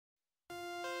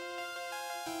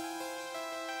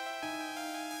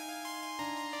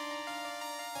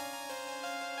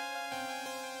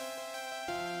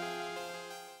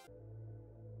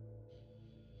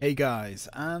Hey guys,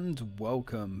 and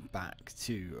welcome back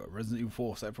to Resident Evil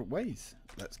 4 Separate Ways.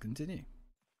 Let's continue.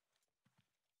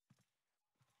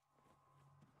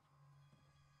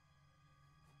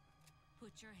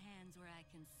 Put your hands where I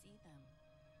can see them.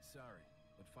 Sorry,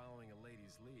 but following a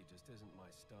lady's lead just isn't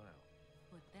my style.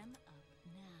 Put them up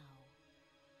now.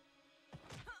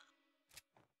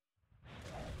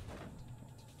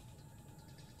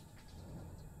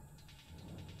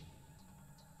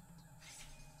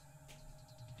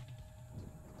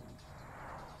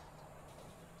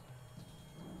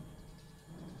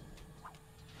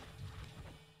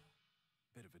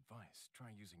 Bit of advice, try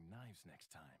using knives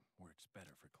next time. Works better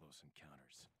for close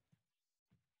encounters.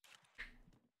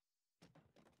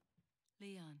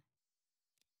 Leon.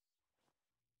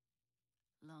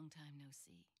 Long time no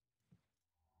see.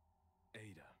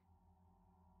 Ada.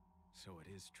 So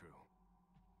it is true.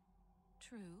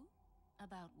 True?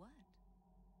 About what?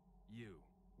 You,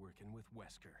 working with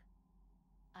Wesker.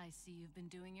 I see you've been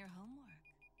doing your homework.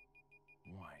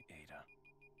 Why, Ada?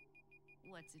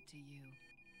 What's it to you?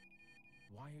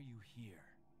 Why are you here?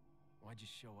 Why'd you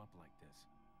show up like this?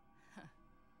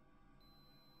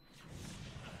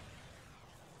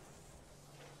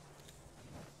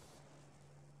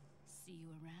 See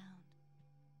you around.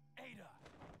 Ada!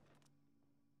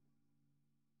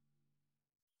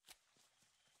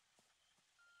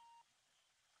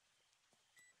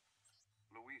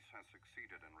 Luis has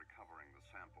succeeded in recovering the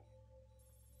sample.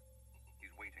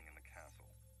 He's waiting in the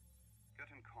castle. Get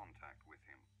in contact with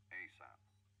him ASAP.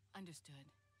 Understood.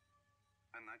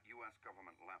 And that US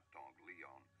government lapdog,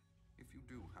 Leon. If you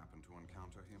do happen to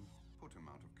encounter him, put him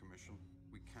out of commission.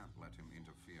 We can't let him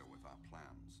interfere with our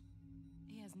plans.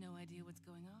 He has no idea what's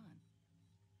going on.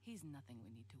 He's nothing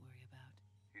we need to worry about.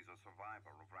 He's a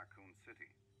survivor of Raccoon City.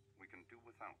 We can do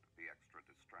without the extra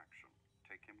distraction.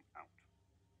 Take him out.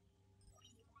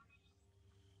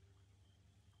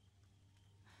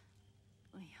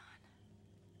 Leon.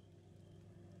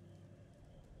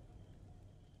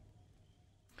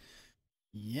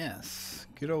 Yes,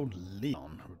 good old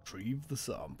Leon. Retrieve the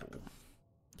sample.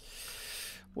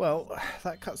 Well,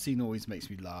 that cutscene always makes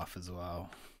me laugh as well.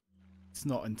 It's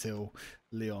not until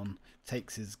Leon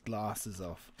takes his glasses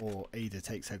off, or Ada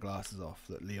takes her glasses off,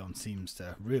 that Leon seems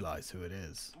to realise who it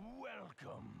is.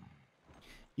 Welcome.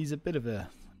 He's a bit of a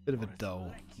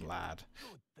dull lad.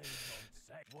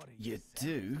 You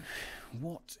do?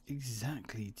 What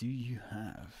exactly do you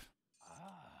have?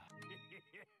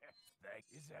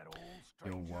 Is that all,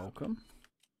 You're stranger? welcome.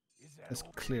 Let's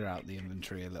clear out the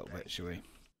inventory a little bit, shall we?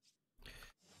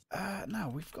 Now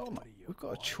we've got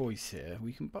a choice here.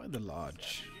 We can buy the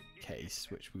large case,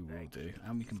 which we will do,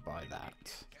 and we can buy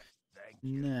that.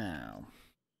 Now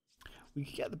we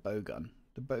can get the bowgun.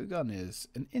 The bowgun is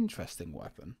an interesting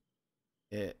weapon.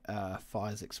 It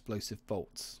fires explosive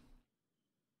bolts.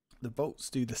 The bolts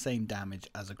do the same damage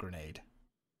as a grenade.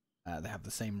 They have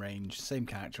the same range, same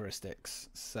characteristics,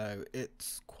 so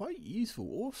it's quite useful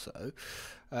also.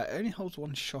 It only holds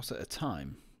one shot at a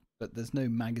time, but there's no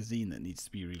magazine that needs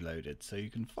to be reloaded, so you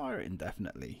can fire it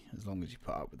indefinitely as long as you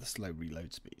put up with a slow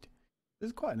reload speed.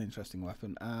 It's quite an interesting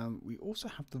weapon. We also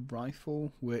have the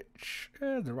rifle, which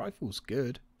the rifle's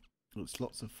good. It's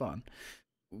lots of fun.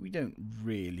 We don't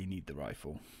really need the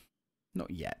rifle.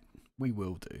 Not yet. We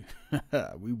will do.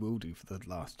 We will do for the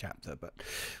last chapter, but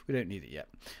we don't need it yet.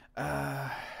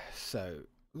 So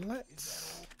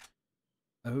let's...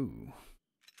 Oh.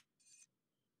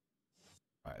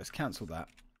 Right, let's cancel that.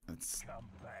 Let's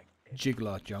jiggle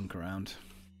our junk around.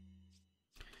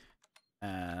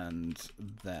 And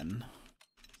then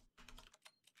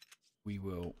we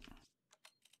will...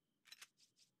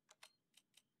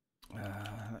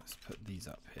 let's put these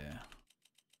up here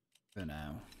for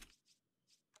now.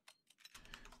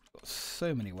 Got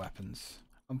so many weapons.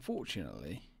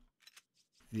 Unfortunately,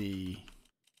 the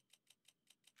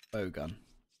bowgun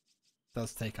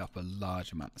does take up a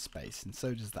large amount of space, and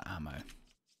so does the ammo.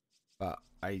 But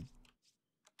I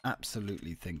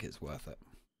absolutely think it's worth it.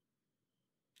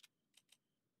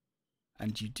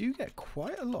 And you do get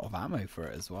quite a lot of ammo for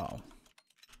it as well.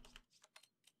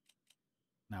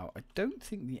 Now, I don't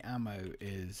think the ammo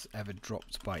is ever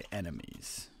dropped by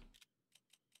enemies,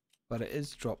 but it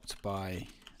is dropped by...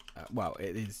 well,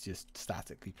 it is just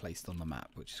statically placed on the map,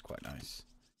 which is quite nice.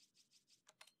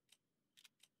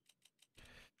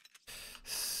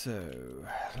 So,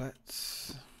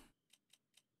 let's...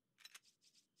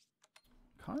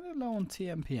 Kind of low on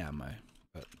TMP ammo,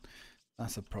 but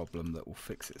that's a problem that will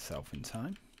fix itself in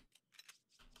time.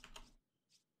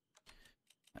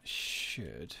 That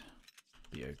should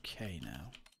be okay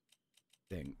now,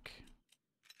 I think.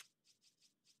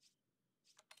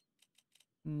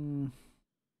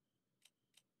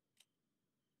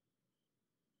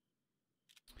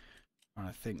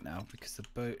 I think now, because the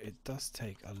boat, it does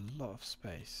take a lot of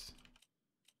space.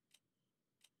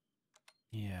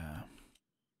 Yeah.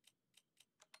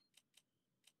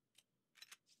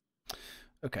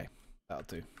 Okay, that'll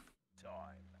do.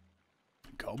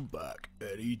 Come back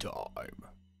anytime.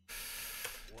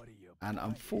 And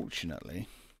unfortunately,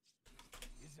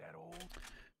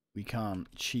 we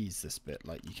can't cheese this bit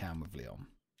like you can with Leon.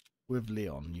 With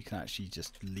Leon, you can actually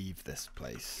just leave this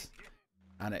place,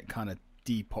 and it kind of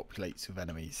depopulates with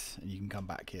enemies, and you can come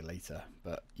back here later.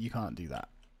 But you can't do that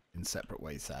in separate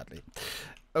ways, sadly.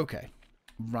 Okay,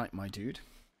 right, my dude.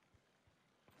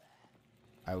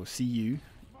 I will see you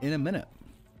in a minute.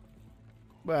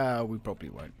 Well, we probably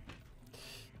won't.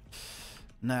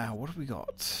 Now, what have we got?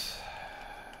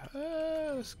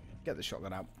 Let's get the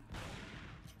shotgun out.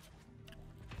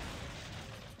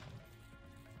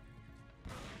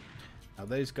 Now,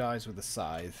 those guys with the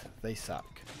scythe, they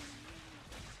suck.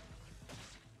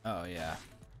 Oh, yeah.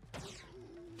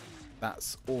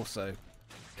 That's also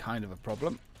kind of a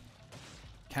problem.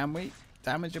 Can we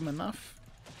damage them enough?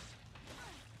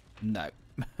 No.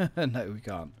 No, we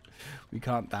can't. We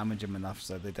can't damage them enough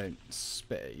so they don't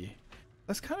spit at you.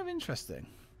 That's kind of interesting.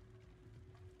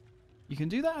 You can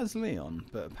do that as Leon,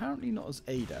 but apparently not as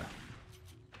Ada.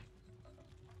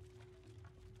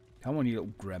 Come on, you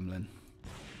little gremlin.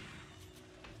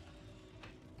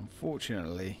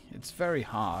 Unfortunately, it's very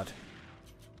hard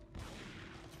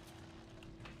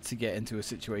to get into a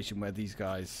situation where these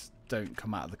guys don't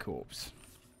come out of the corpse.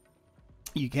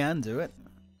 You can do it.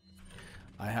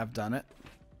 I have done it.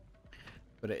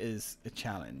 But it is a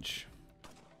challenge.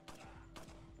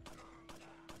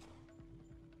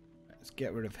 Let's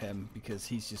get rid of him because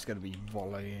he's just going to be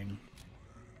volleying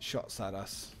shots at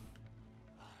us.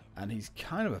 And he's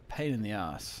kind of a pain in the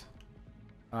ass.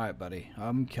 Alright, buddy.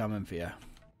 I'm coming for you.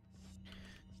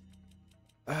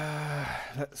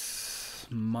 Let's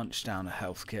munch down a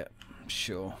health kit.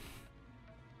 Sure.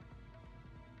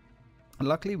 And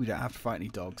luckily, we don't have to fight any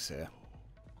dogs here.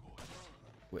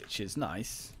 Which is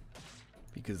nice.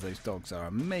 Because those dogs are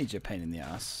a major pain in the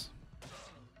ass.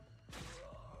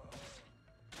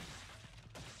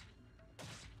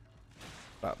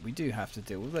 But we do have to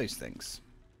deal with those things.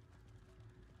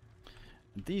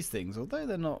 And these things, although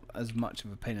they're not as much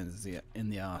of a pain in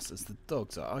the ass as the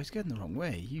dogs are... Oh, he's going the wrong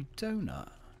way. You donut.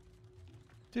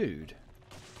 Dude.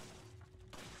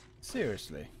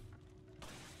 Seriously.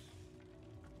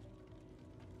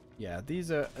 Yeah,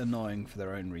 these are annoying for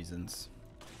their own reasons.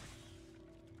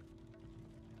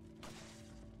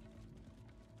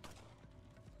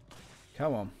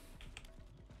 Come on.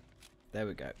 There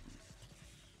we go.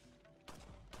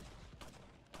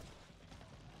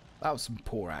 That was some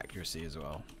poor accuracy as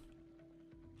well.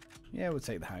 Yeah, we'll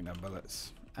take the handgun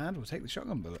bullets. And we'll take the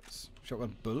shotgun bullets.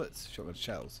 Shotgun bullets? Shotgun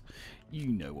shells. You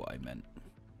know what I meant.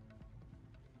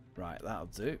 Right, that'll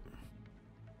do.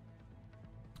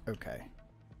 Okay.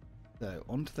 So,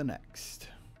 on to the next.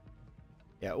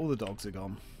 Yeah, all the dogs are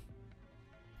gone.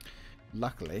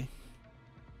 Luckily...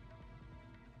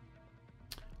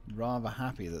 rather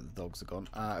happy that the dogs are gone.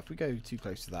 If we go too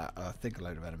close to that, I think a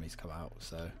load of enemies come out,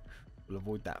 so we'll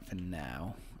avoid that for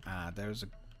now. There's a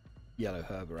yellow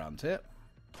herb around here,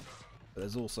 but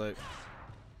there's also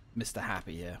Mr.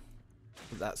 Happy here,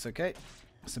 but that's okay.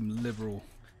 Some liberal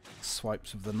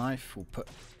swipes of the knife will put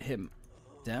him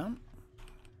down.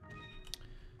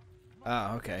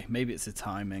 Okay, maybe it's a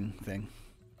timing thing,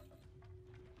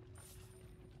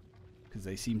 because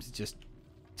they seem to just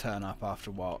turn up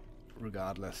after a while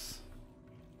regardless.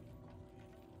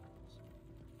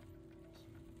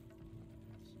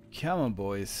 Come on,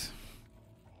 boys.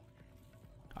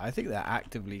 I think they're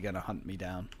actively going to hunt me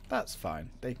down. That's fine.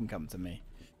 They can come to me.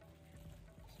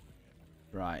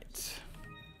 Right.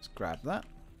 Let's grab that.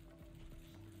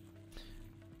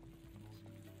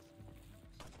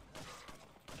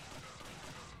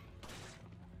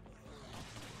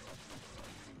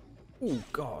 Oh,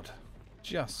 God.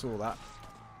 Just saw that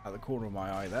at the corner of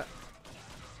my eye there.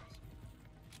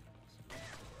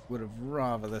 Would have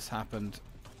rather this happened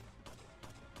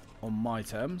on my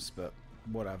terms, but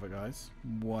whatever, guys.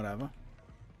 Whatever.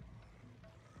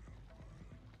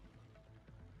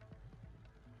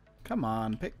 Come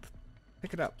on, pick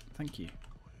it up. Thank you.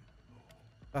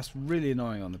 That's really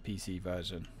annoying on the PC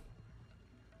version.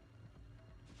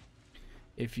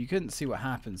 If you couldn't see what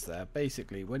happens there,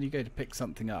 basically, when you go to pick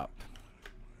something up,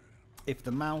 if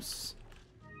the mouse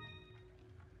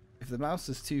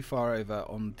is too far over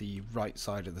on the right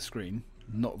side of the screen,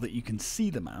 not that you can see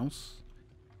the mouse,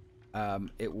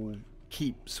 it will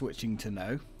keep switching to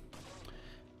no.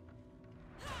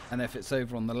 And if it's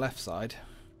over on the left side,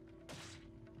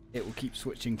 it will keep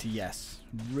switching to yes.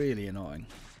 Really annoying.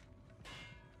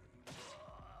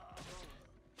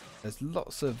 There's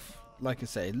lots of, like I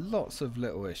say, lots of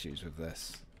little issues with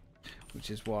this, which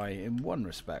is why in one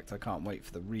respect I can't wait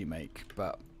for the remake,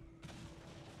 but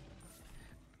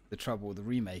the trouble with the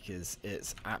remake is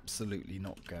it's absolutely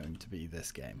not going to be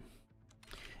this game.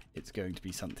 It's going to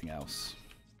be something else,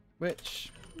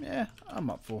 which, yeah, I'm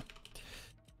up for.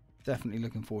 Definitely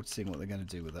looking forward to seeing what they're going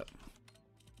to do with it.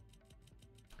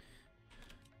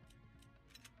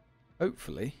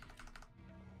 Hopefully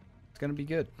it's going to be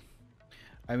good.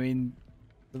 I mean,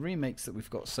 the remakes that we've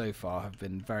got so far have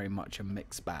been very much a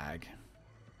mixed bag.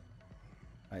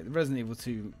 Like, the Resident Evil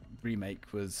 2 remake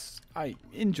was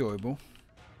enjoyable.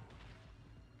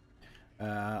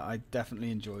 I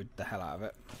definitely enjoyed the hell out of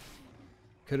it.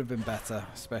 Could have been better,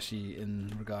 especially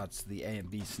in regards to the A and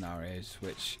B scenarios,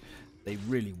 which they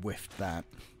really whiffed that.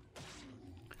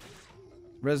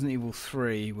 Resident Evil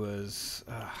 3 was...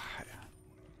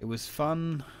 it was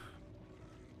fun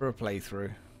for a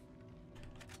playthrough,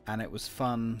 and it was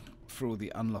fun for all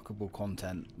the unlockable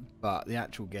content, but the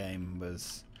actual game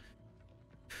was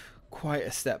quite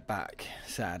a step back,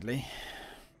 sadly.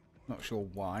 Not sure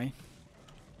why.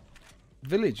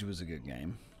 Village was a good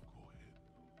game.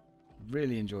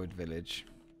 Really enjoyed Village.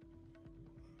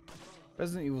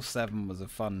 Resident Evil 7 was a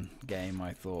fun game,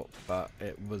 I thought, but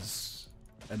it was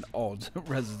an odd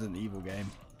Resident Evil game.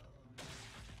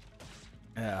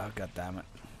 Yeah, god damn it.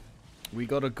 We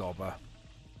got a gobber.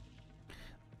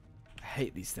 I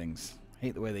hate these things. I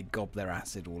hate the way they gob their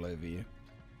acid all over you.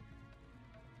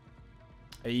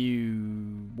 Are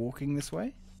you walking this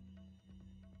way?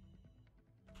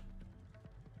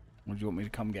 Or do you want me to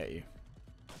come get you?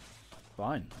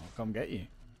 Fine, I'll come get you.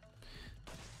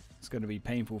 It's going to be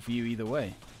painful for you either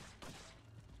way.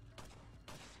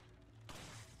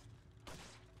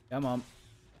 Come on.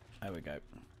 There we go.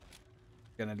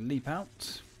 Gonna leap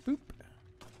out. Boop.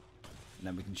 And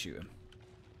then we can shoot him.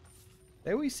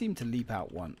 They always seem to leap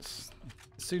out once.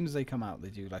 As soon as they come out, they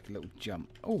do like a little jump.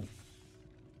 Oh,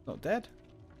 not dead.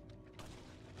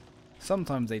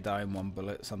 Sometimes they die in one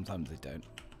bullet, sometimes they don't.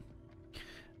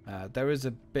 There is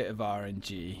a bit of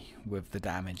RNG with the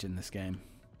damage in this game.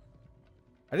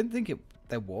 I didn't think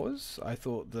there was. I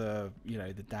thought the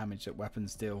damage that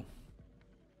weapons deal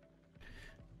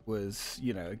was,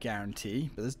 a guarantee,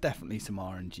 but there's definitely some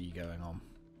RNG going on.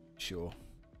 Sure.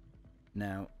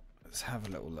 Now, let's have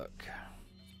a little look.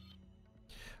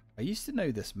 I used to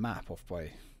know this map off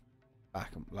by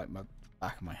back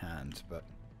of my hand, but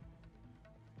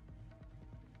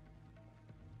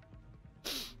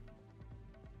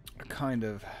I kind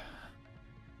of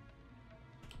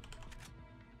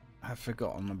have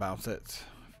forgotten about it.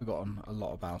 Forgotten a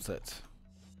lot about it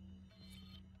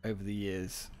over the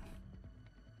years.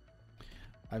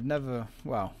 I'm not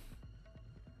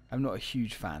a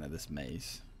huge fan of this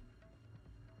maze.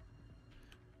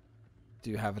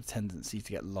 Do have a tendency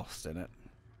to get lost in it.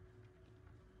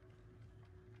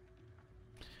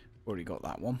 Already got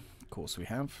that one. Of course we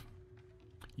have.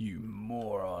 You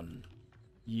moron.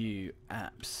 You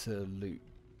absolute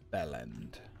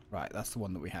bellend. Right, that's the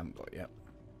one that we haven't got yet.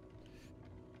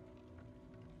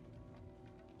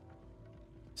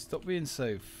 Stop being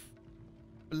so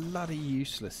bloody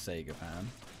useless, Sega fan.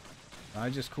 I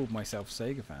just called myself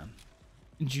Sega fan.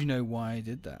 And do you know why I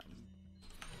did that?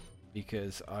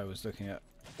 Because I was looking at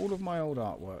all of my old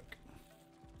artwork.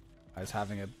 I was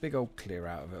having a big old clear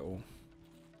out of it all.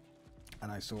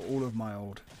 And I saw all of my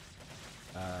old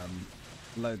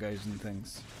logos and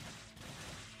things.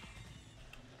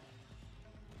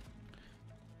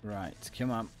 Right,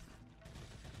 come on.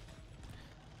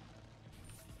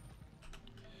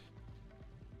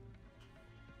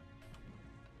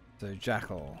 So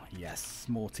Jackal, yes,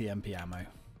 more TMP ammo.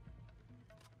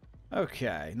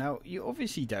 Okay, now you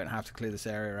obviously don't have to clear this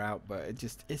area out, but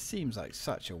it seems like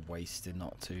such a waste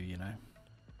not to,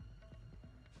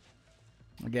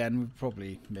 Again, we've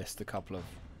probably missed a couple of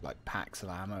like packs of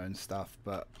ammo and stuff,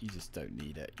 but you just don't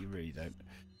need it. You really don't.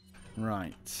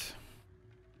 Right.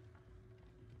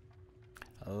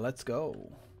 Let's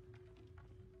go.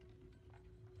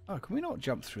 Oh, can we not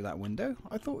jump through that window?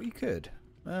 I thought you could.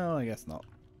 Well, I guess not.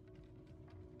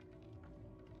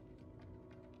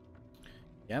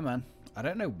 Yeah, man. I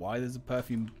don't know why there's a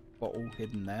perfume bottle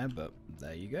hidden there, but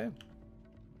there you go.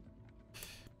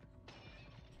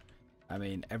 I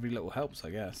mean, every little helps, I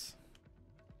guess.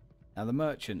 Now, the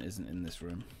merchant isn't in this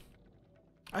room.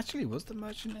 Actually, was the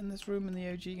merchant in this room in the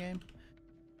OG game?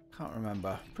 Can't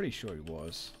remember. Pretty sure he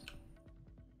was.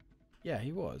 Yeah,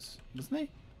 he was. Wasn't he?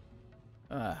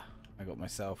 Ah, I got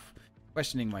myself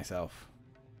questioning myself.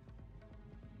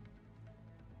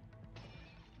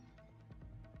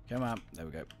 Come on. There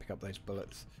we go. Pick up those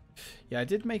bullets. Yeah, I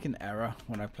did make an error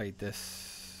when I played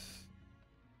this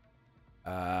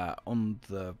on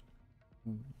the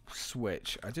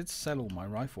Switch. I did sell all my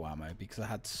rifle ammo because I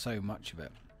had so much of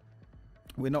it.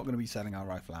 We're not going to be selling our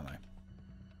rifle ammo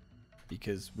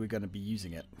because we're going to be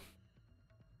using it.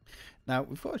 Now,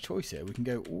 we've got a choice here. We can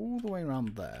go all the way around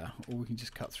there, or we can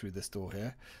just cut through this door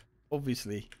here.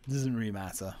 Obviously, it doesn't really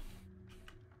matter.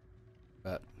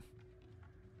 But,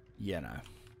 yeah, no.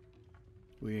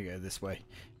 We're going to go this way.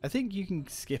 I think you can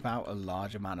skip out a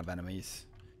large amount of enemies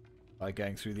by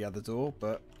going through the other door,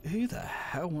 but who the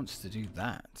hell wants to do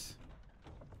that?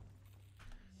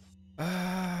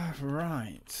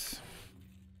 Right.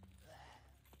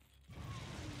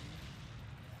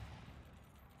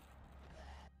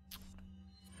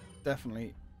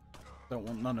 Definitely don't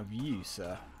want none of you,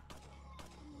 sir.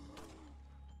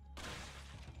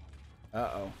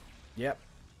 Uh-oh. Yep.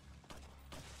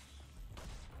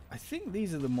 I think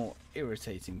these are the more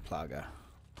irritating plugger.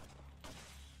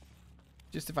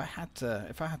 Just if I had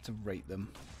to rate them,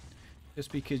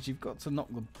 just because you've got to knock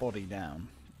the body down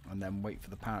and then wait for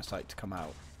the parasite to come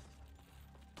out.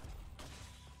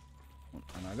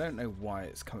 And I don't know why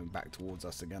it's coming back towards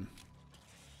us again.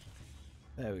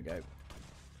 There we go.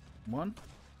 1,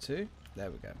 2,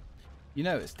 there we go. You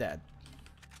know it's dead.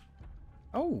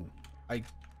 Oh, I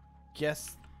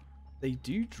guess they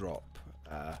do drop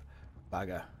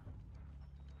bagger.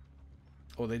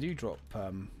 Or they do drop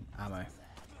ammo.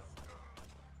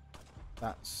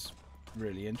 That's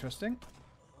really interesting.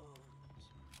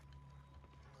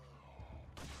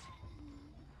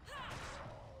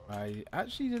 I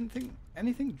actually didn't think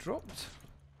anything dropped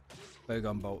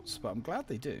bowgun bolts, but I'm glad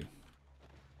they do.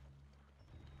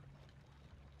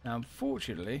 Now,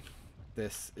 unfortunately,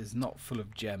 this is not full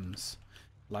of gems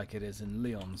like it is in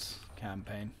Leon's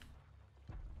campaign.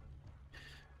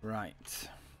 Right.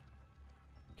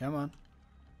 Come on.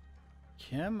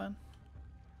 Come on.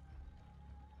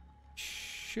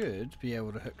 Should be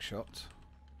able to hook shot.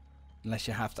 Unless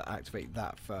you have to activate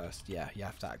that first. Yeah, you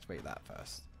have to activate that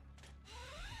first.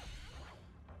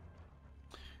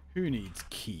 Who needs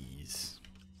keys?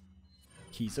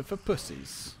 Keys are for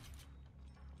pussies.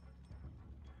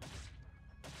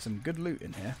 Some good loot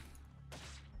in here.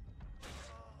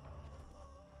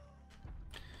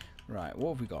 Right,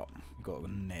 what have we got? We've got a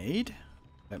grenade.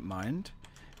 Don't mind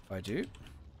if I do.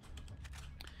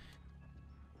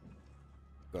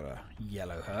 Got a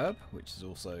yellow herb, which is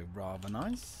also rather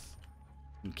nice.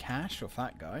 Some cash off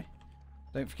that guy.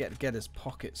 Don't forget to get his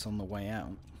pockets on the way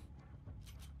out.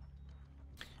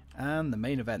 And the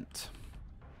main event.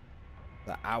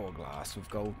 The hourglass with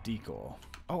gold decor.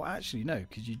 Oh, actually, no,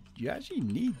 because you actually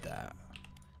need that.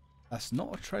 That's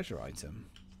not a treasure item.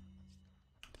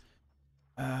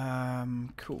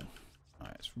 Cool.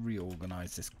 Alright, let's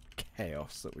reorganize this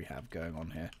chaos that we have going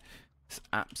on here. This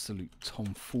absolute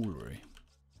tomfoolery.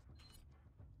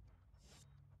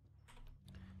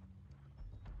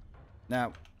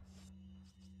 Now,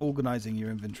 organizing your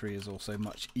inventory is also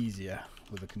much easier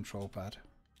with a control pad.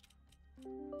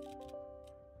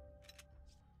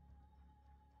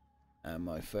 And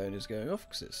my phone is going off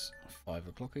because it's 5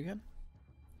 o'clock again.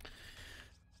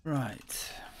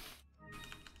 Right.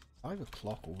 5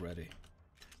 o'clock already.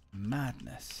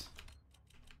 Madness.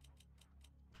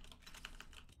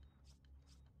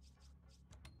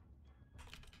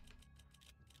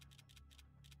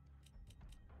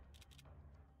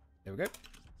 There we go.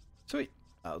 Sweet.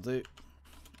 That'll do.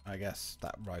 I guess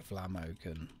that rifle ammo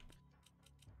can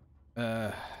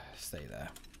stay there.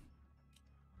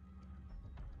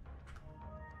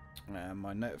 And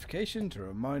my notification to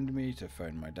remind me to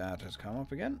phone my dad has come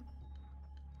up again.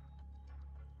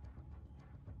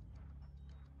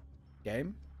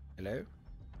 Game? Hello?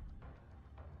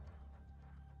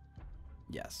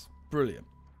 Yes. Brilliant.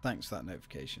 Thanks for that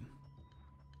notification.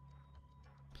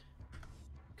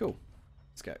 Cool.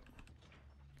 Let's go.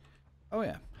 Oh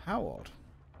yeah. How odd.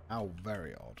 How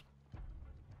very odd.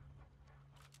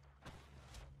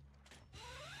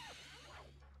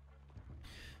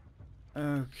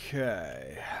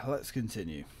 Okay, let's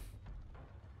continue.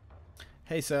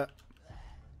 Hey, sir.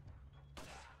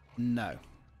 No.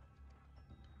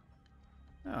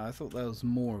 Oh, I thought there was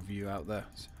more of you out there.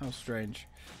 How strange.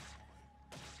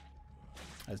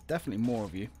 There's definitely more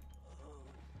of you.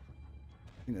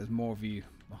 I think there's more of you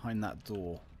behind that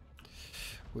door,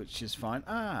 which is fine.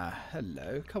 Ah,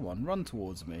 hello. Come on, run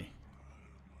towards me.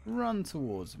 Run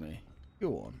towards me.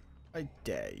 Go on. I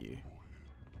dare you.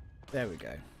 There we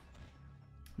go.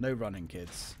 No running,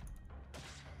 kids.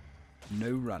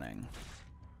 No running.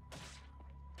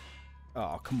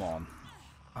 Oh, come on.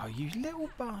 Oh, you little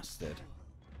bastard.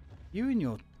 You and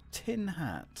your tin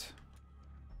hat.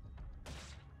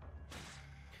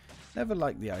 Never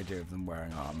liked the idea of them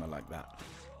wearing armor like that.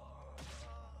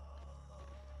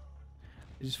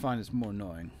 I just find it's more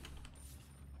annoying.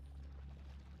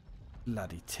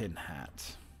 Bloody tin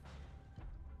hat.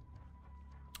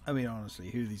 I mean,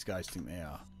 honestly, who do these guys think they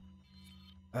are?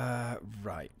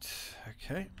 Right.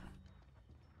 Okay.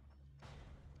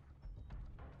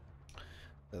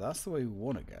 So that's the way we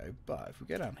want to go, but if we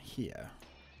go down here,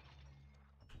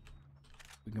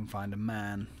 we can find a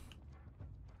man.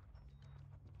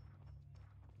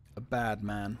 A bad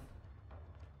man.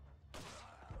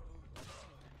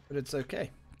 But it's okay,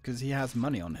 because he has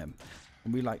money on him,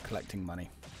 and we like collecting money.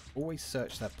 Always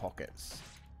search their pockets.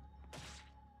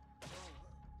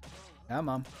 Come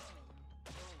on.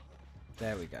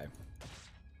 There we go.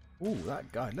 Ooh, that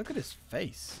guy. Look at his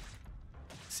face.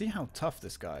 See how tough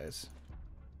this guy is.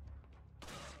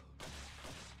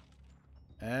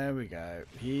 There we go.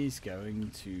 He's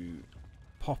going to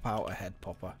pop out a head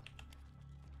popper.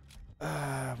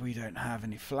 We don't have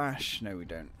any flash. No, we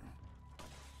don't.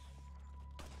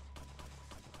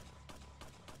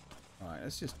 Alright,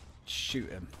 let's just shoot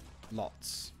him.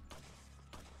 Lots.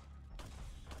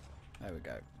 There we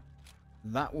go.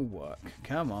 That will work.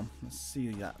 Come on. Let's see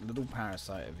that little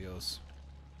parasite of yours.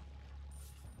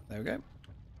 There we go.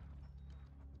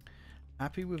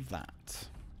 Happy with that.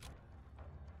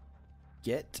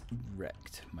 Get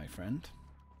wrecked, my friend.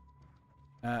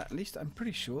 At least I'm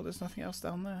pretty sure there's nothing else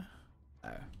down there. Oh.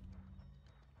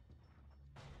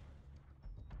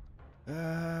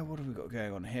 What have we got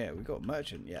going on here? We got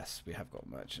merchant. Yes, we have got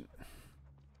merchant.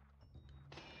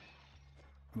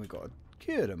 We got a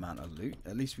good amount of loot.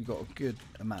 At least we got a good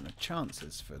amount of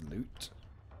chances for loot.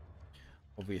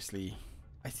 Obviously,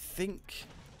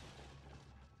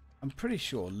 I'm pretty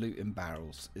sure loot in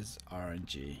barrels is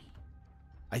RNG.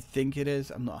 I think it is.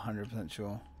 I'm not 100%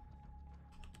 sure.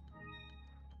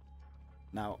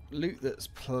 Now, loot that's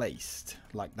placed,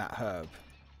 like that herb,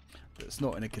 that's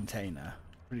not in a container,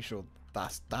 pretty sure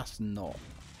that's not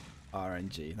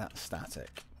RNG. That's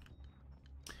static.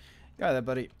 Go there,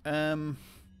 buddy. Do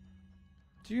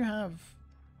you have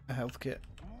a health kit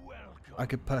I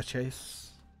could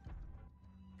purchase?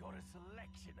 Got a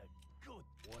selection of good.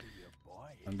 What are you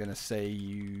buying? I'm gonna say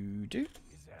you do.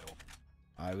 Is that all?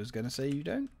 I was gonna say you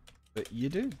don't, but you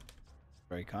do.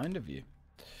 Very kind of you.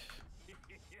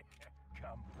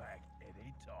 Come back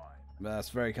anytime. That's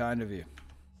very kind of you.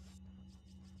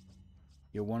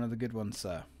 You're one of the good ones,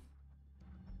 sir.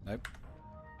 Nope.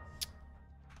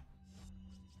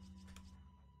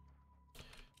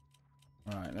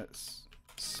 Alright, let's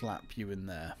slap you in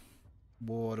there.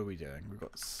 What are we doing? We've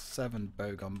got 7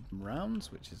 bowgun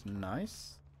rounds, which is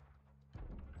nice.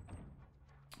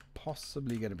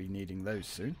 Possibly going to be needing those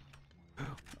soon.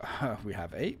 We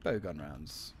have 8 bowgun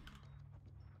rounds.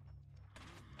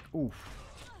 Oof.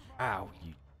 Ow,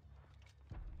 you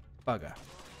bugger.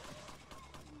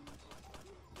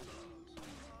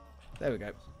 There we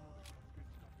go.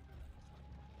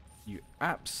 You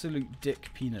absolute dick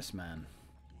penis man.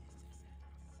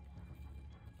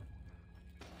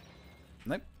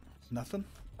 Nope, nothing.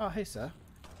 Oh, hey, sir.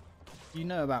 You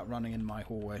know about running in my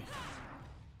hallway.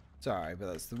 Sorry, but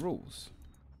that's the rules.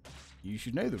 You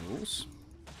should know the rules.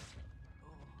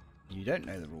 You don't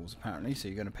know the rules, apparently, so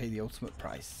you're going to pay the ultimate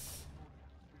price.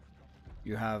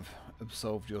 You have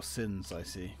absolved your sins, I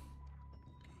see.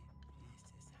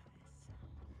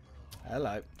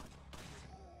 Hello.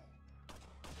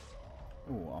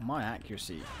 Oh, my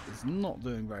accuracy is not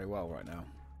doing very well right now.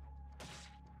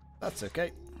 That's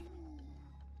okay.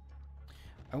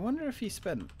 I wonder if he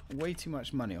spent way too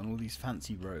much money on all these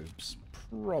fancy robes.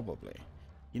 Probably.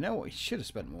 You know what he should have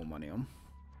spent more money on?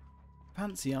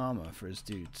 Fancy armor for his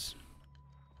dudes.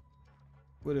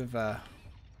 Would have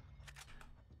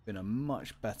been a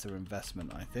much better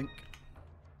investment, I think.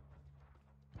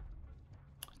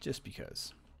 Just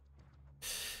because.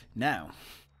 Now,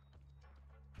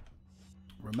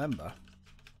 remember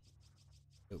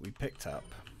that we picked up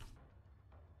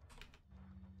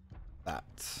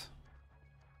that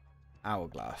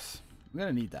hourglass. We're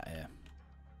going to need that here.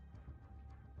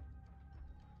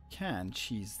 Can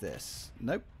cheese this?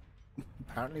 Nope.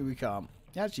 Apparently we can't.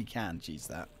 You actually can cheese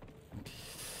that.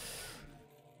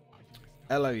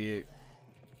 Hello, you.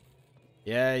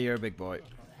 Yeah, you're a big boy.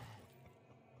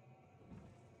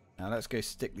 Now let's go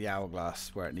stick the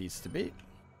hourglass where it needs to be.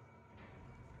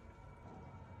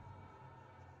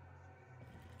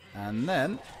 And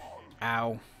then...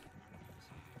 Ow.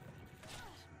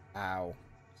 Ow.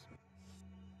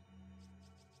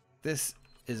 This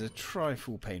is a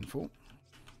trifle painful.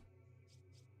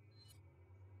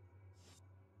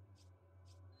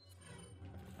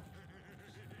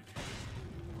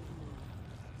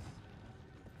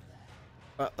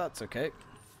 But that's okay.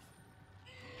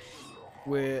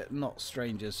 We're not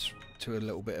strangers to a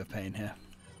little bit of pain here.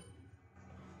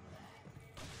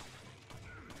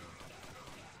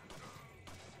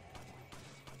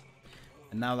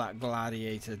 And now that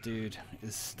gladiator dude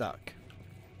is stuck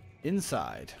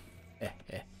inside.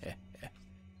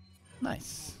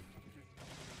 Nice.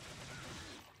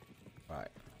 Right.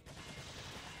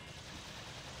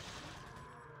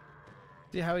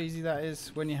 See how easy that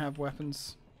is when you have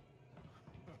weapons?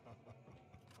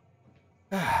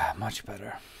 Much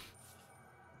better.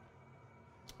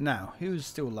 Now, who's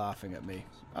still laughing at me?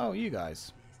 Oh, you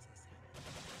guys.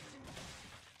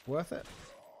 Worth it?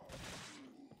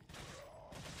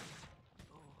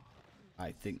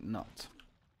 I think not.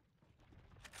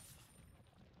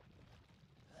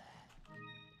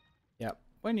 Yep.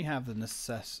 When you have the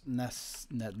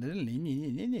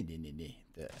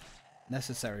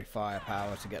necessary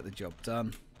firepower to get the job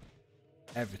done,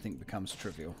 everything becomes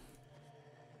trivial.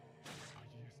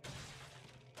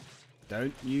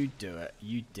 Don't you do it.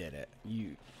 You did it.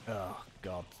 You... Oh,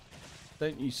 God.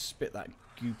 Don't you spit that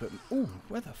goop at me. Ooh,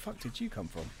 where the fuck did you come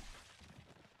from?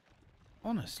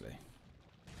 Honestly.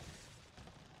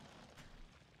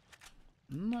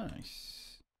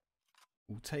 Nice.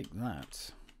 We'll take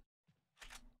that.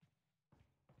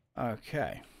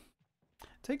 Okay.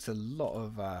 Takes a lot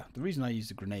of... the reason I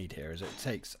use a grenade here is it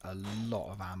takes a lot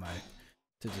of ammo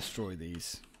to destroy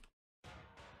these.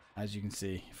 As you can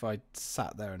see, if I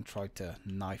sat there and tried to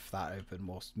knife that open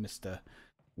whilst Mr.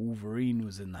 Wolverine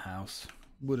was in the house,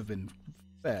 would have been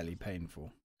fairly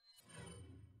painful.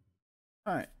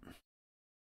 Alright.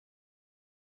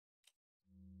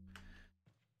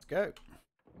 Let's go.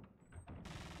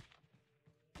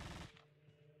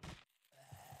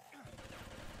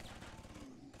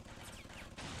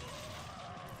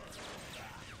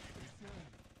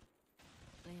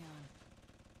 Leon,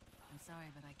 I'm sorry,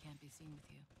 but I can't be seen with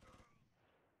you.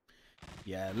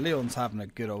 Yeah, Leon's having a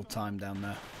good old time down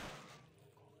there.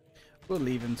 We'll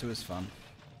leave him to his fun.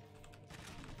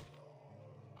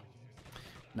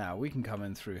 Now, we can come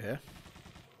in through here.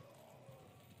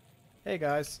 Hey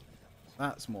guys.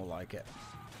 That's more like it.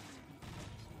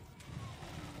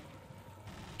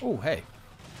 Oh, hey.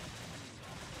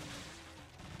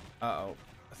 Uh-oh.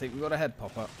 I think we got a head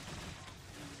pop-up.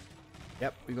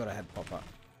 Yep, we got a head pop-up.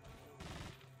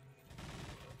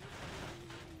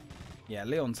 Yeah,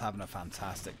 Leon's having a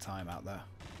fantastic time out there.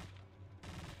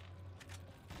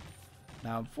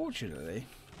 Now, unfortunately,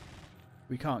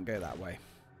 we can't go that way.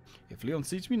 If Leon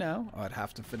sees me now, I'd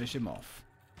have to finish him off.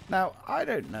 Now, I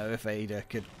don't know if Ada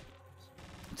could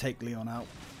take Leon out.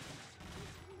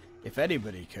 If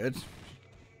anybody could,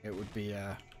 it would be,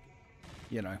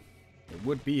 you know, it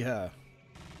would be her.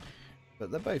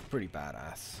 But they're both pretty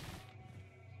badass.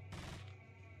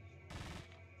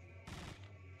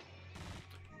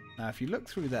 Now, if you look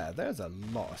through there, there's a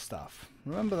lot of stuff.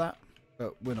 Remember that?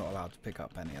 But we're not allowed to pick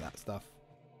up any of that stuff.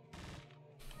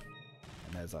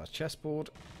 And there's our chessboard,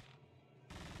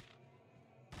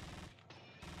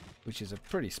 which is a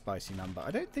pretty spicy number.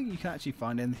 I don't think you can actually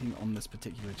find anything on this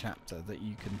particular chapter that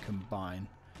you can combine.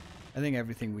 I think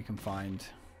everything we can find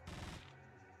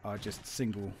are just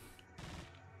single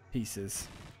pieces.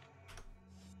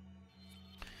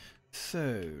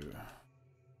 So...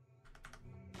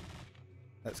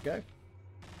 let's go.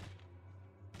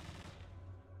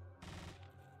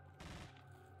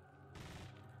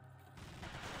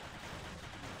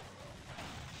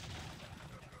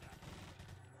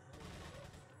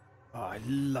 Oh, I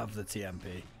love the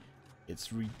TMP.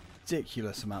 It's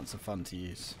ridiculous amounts of fun to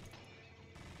use.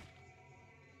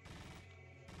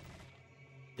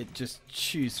 It just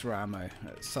chews through ammo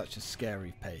at such a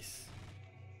scary pace.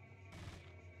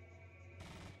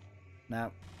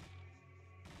 Now,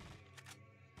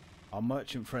 our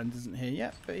merchant friend isn't here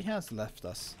yet, but he has left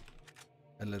us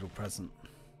a little present.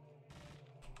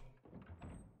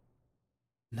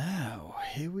 Now,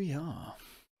 here we are.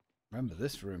 Remember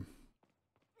this room.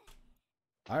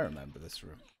 I remember this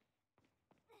room.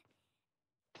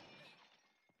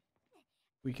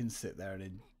 We can sit there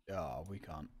and... oh, we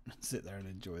can't sit there and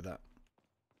enjoy that.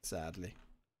 Sadly.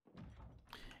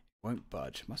 It won't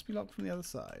budge. Must be locked from the other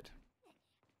side.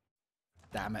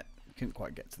 Damn it. Couldn't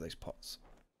quite get to those pots.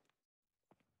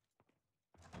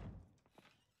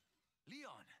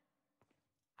 Leon,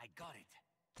 I got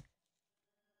it.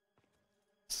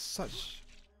 Such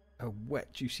a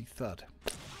wet, juicy thud.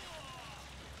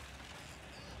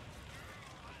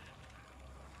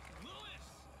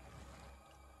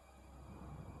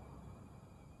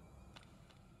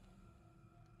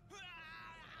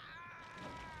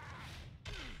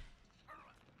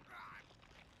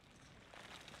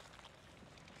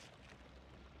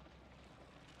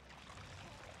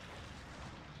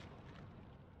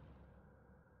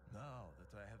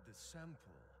 the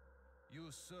sample,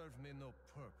 you serve me no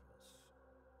purpose.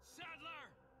 Sadler!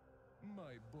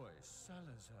 My boy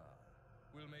Salazar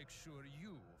will make sure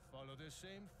you follow the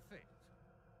same fate.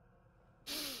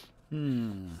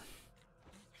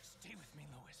 Stay with me,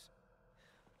 Louis.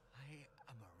 I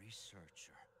am a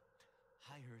researcher,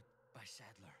 hired by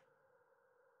Sadler.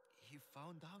 He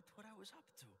found out what I was up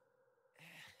to.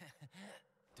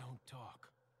 Don't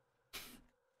talk.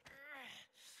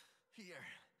 Here.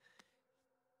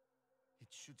 It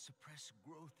should suppress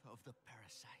growth of the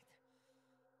parasite.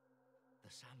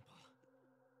 The sample.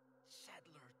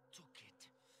 Sadler took it.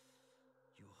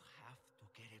 You have to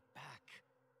get it back.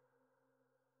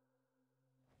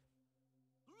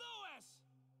 Louis!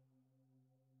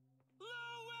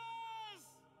 Louis!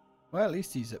 Well, at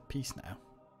least he's at peace now.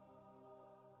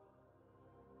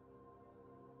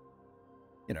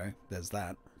 You know, there's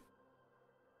that.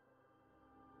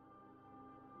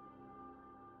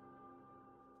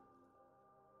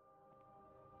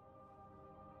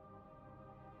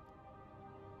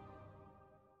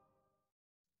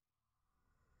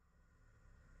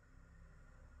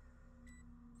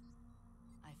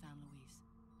 I found Louise.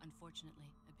 Unfortunately,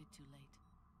 a bit too late.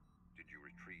 Did you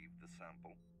retrieve the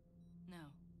sample? No,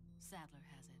 Sadler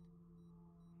has it.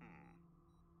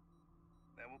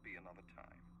 There will be another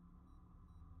time.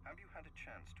 Have you had a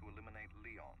chance to eliminate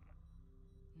Leon?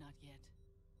 Not yet.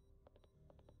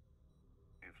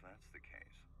 If that's the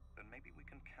case, then maybe we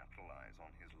can capitalize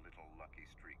on his little lucky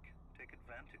streak. Take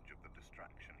advantage of the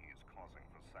distraction he is causing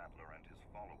for Sadler and his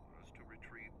followers to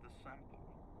retrieve the sample.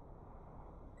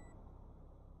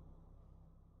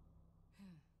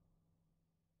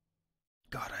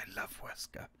 God, I love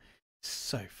Wesker.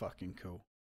 So fucking cool.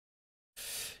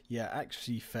 Yeah,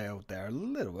 actually failed there a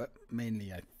little bit.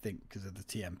 Mainly, I think, because of the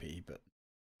TMP, but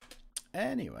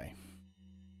anyway.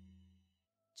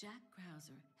 Jack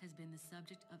Krauser has been the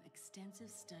subject of extensive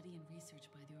study and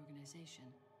research by the organization.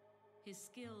 His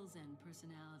skills and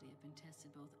personality have been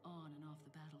tested both on and off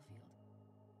the battlefield.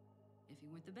 If he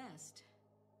weren't the best,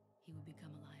 he would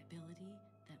become a liability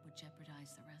that would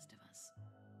jeopardize the rest of us.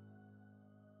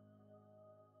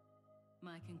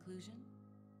 My conclusion?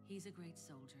 He's a great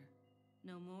soldier.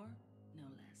 No more, no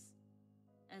less.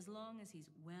 As long as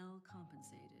he's well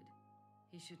compensated,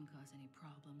 he shouldn't cause any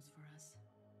problems for us.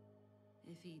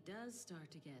 If he does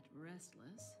start to get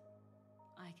restless,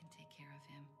 I can take care of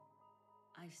him.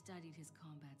 I've studied his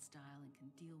combat style and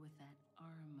can deal with that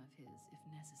arm of his if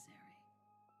necessary.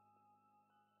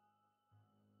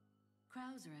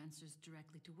 Krauser answers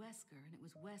directly to Wesker, and it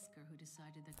was Wesker who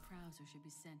decided that Krauser should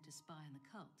be sent to spy on the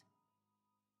cult.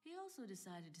 He also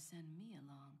decided to send me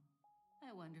along. I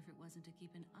wonder if it wasn't to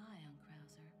keep an eye on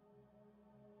Krauser.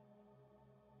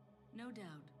 No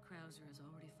doubt, Krauser has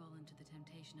already fallen to the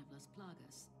temptation of Las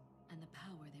Plagas and the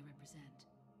power they represent.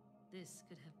 This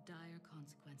could have dire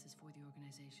consequences for the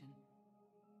organization.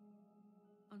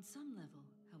 On some level,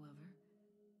 however,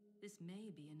 this may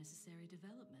be a necessary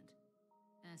development,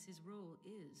 as his role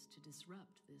is to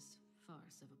disrupt this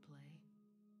farce of a play.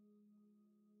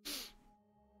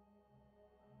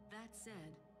 That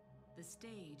said, the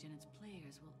stage and its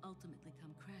players will ultimately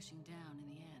come crashing down in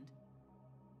the end.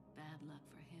 Bad luck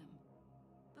for him.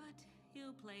 But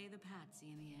he'll play the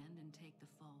patsy in the end and take the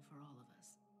fall for all of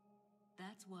us.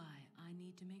 That's why I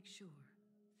need to make sure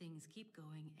things keep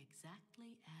going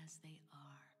exactly as they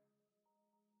are.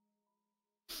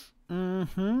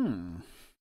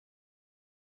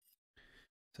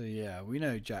 So yeah, we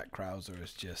know Jack Krauser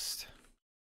is just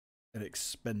an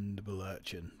expendable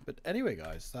urchin. But anyway,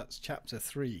 guys, that's chapter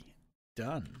 3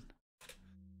 done.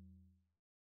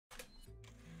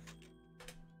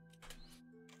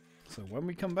 So when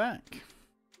we come back,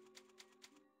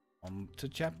 on to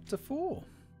chapter 4.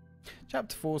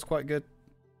 Chapter 4 is quite good.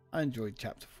 I enjoyed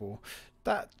chapter 4.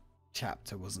 That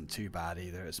chapter wasn't too bad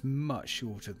either. It's much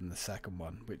shorter than the second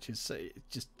one, which is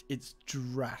it's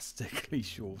drastically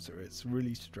shorter. It's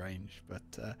really strange,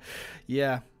 but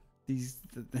yeah, these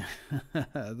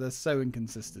they're so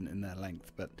inconsistent in their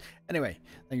length. But anyway,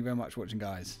 thank you very much for watching,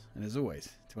 guys, and as always,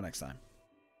 till next time.